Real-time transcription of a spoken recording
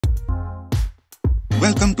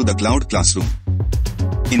Welcome to the Cloud Classroom.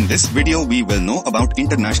 In this video we will know about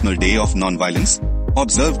International Day of Nonviolence,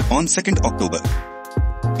 observed on 2nd October.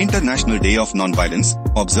 International Day of Nonviolence,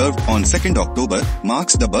 observed on 2nd October,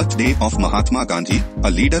 marks the birthday of Mahatma Gandhi, a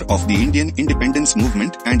leader of the Indian independence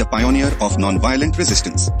movement and a pioneer of nonviolent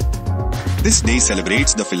resistance. This day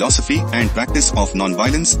celebrates the philosophy and practice of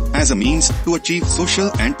nonviolence as a means to achieve social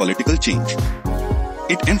and political change.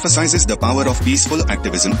 It emphasizes the power of peaceful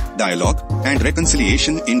activism, dialogue, and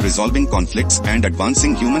reconciliation in resolving conflicts and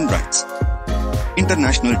advancing human rights.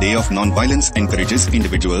 International Day of Nonviolence encourages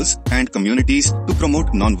individuals and communities to promote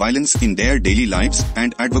nonviolence in their daily lives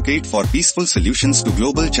and advocate for peaceful solutions to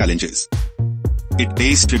global challenges. It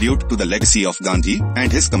pays tribute to the legacy of Gandhi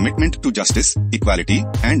and his commitment to justice, equality,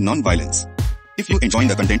 and nonviolence. If you enjoy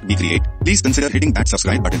the content we create, please consider hitting that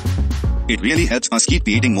subscribe button. It really helps us keep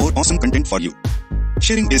creating more awesome content for you.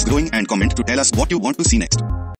 Sharing is growing and comment to tell us what you want to see next.